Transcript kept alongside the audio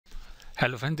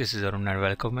Hello friends, this is Arun and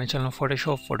welcome to my channel of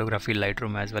Photoshop, Photography,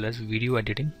 Lightroom as well as video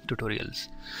editing tutorials.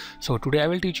 So today I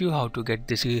will teach you how to get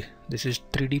this is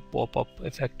 3D pop-up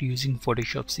effect using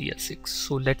Photoshop CS6.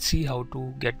 So let's see how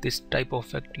to get this type of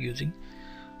effect using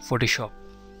Photoshop.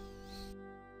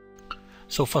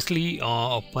 So firstly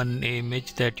open an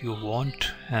image that you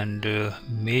want and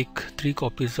make 3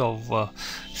 copies of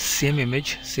same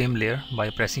image, same layer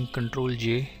by pressing Ctrl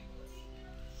J.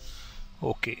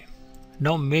 Okay.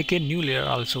 Now make a new layer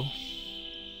also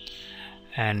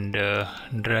and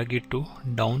drag it to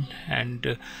down,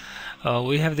 and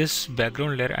we have this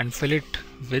background layer and fill it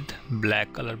with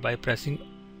black color by pressing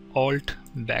Alt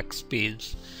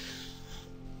backspace.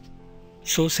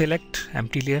 So select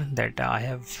empty layer that I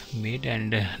have made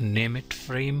and name it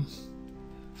frame.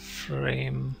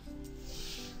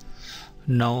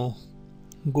 Now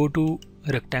go to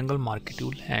rectangle marquee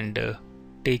tool and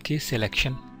take a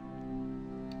selection.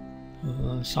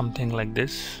 Something like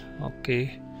this.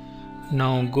 Okay,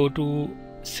 now go to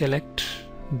select,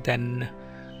 then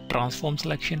transform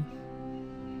selection,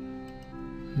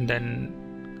 then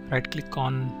right click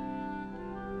on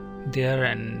there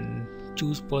and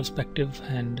choose perspective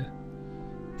and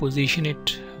position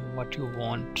it what you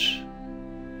want.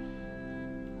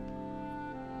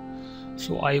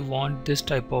 So I want this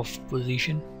type of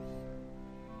position.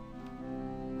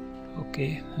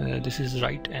 Okay, this is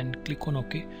right, and click on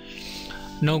OK.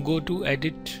 Now go to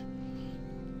edit.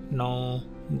 Now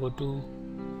go to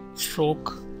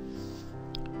stroke.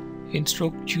 In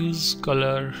stroke choose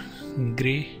color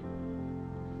gray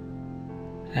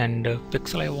and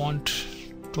pixel I want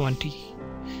 20,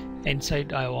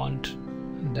 inside I want,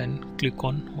 then click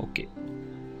on OK.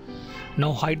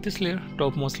 Now hide this layer,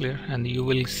 topmost layer, and you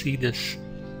will see this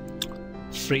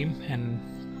frame, and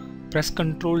press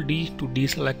Ctrl D to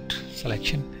deselect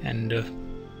selection and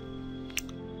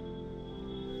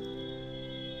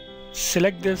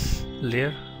select this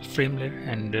layer, frame layer,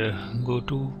 and go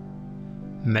to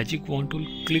magic wand tool,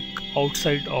 click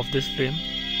outside of this frame.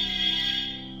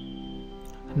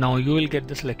 Now you will get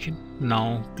the selection.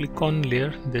 Now click on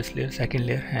layer, this layer, second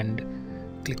layer, and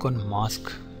click on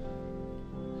mask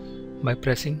by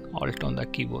pressing Alt on the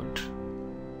keyboard.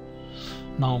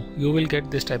 Now you will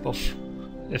get this type of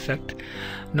effect.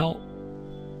 Now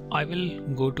I will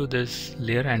go to this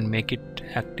layer and make it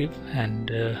active, and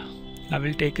I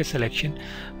will take a selection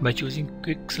by choosing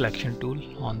quick selection tool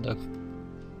on the.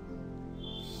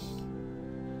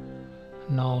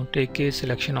 Now take a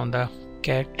selection on the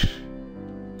cat.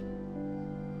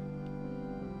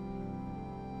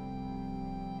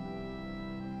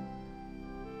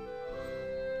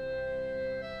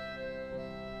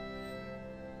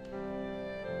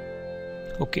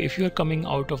 Okay, if you are coming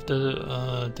out of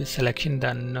the this selection,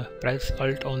 then press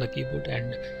Alt on the keyboard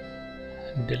and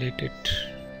delete it,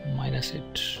 minus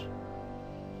it.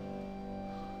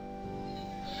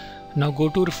 Now go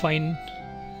to refine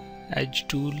edge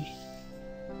tool.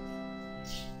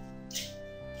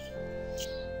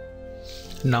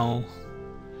 Now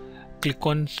click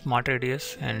on smart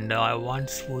radius, and I want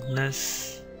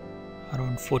smoothness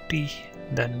around 40,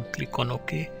 then click on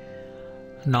OK.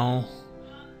 Now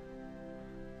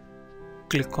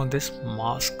click on this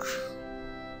mask.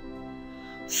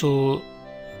 So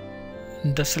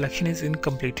the selection is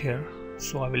incomplete here,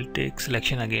 so I will take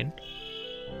selection again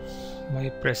by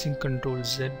pressing Ctrl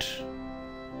Z.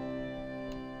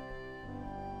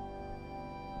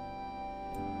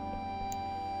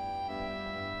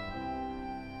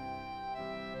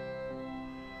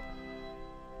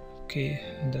 Okay,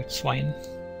 that's fine.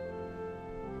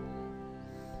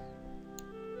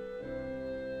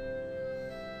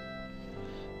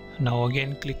 Now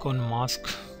again click on mask,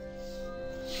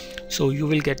 so you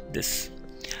will get this.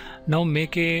 Now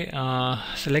make a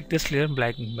select this layer,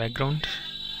 black background.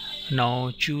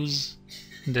 Now choose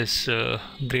this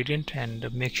gradient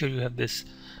and make sure you have this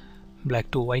black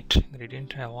to white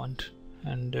gradient I want,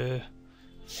 and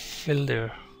fill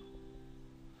there.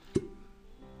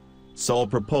 Saul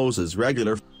proposes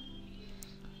regular.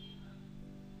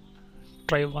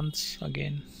 Try once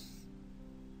again.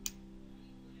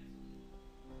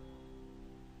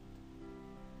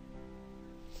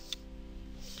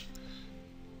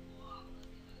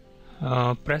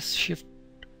 Press shift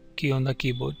key on the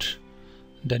keyboard,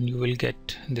 then you will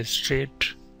get this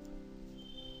straight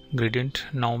gradient.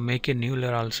 Now make a new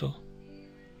layer also,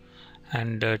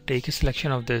 and take a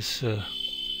selection of this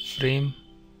frame.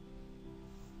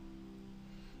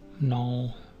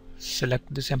 Now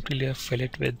select this empty layer, fill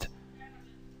it with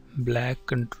black,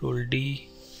 Ctrl D,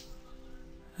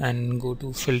 and go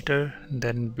to filter,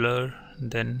 then blur,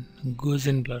 then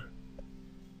Gaussian blur.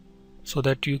 so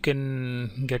that you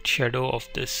can get shadow of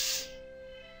this.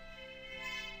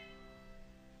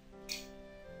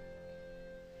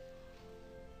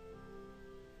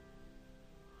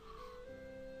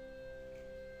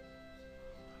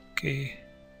 Okay,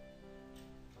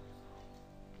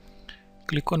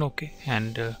 click on OK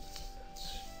and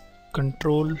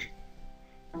Control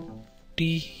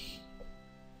T.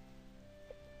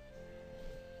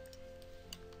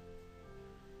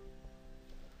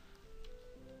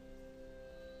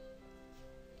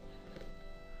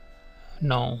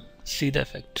 Now see the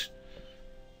effect.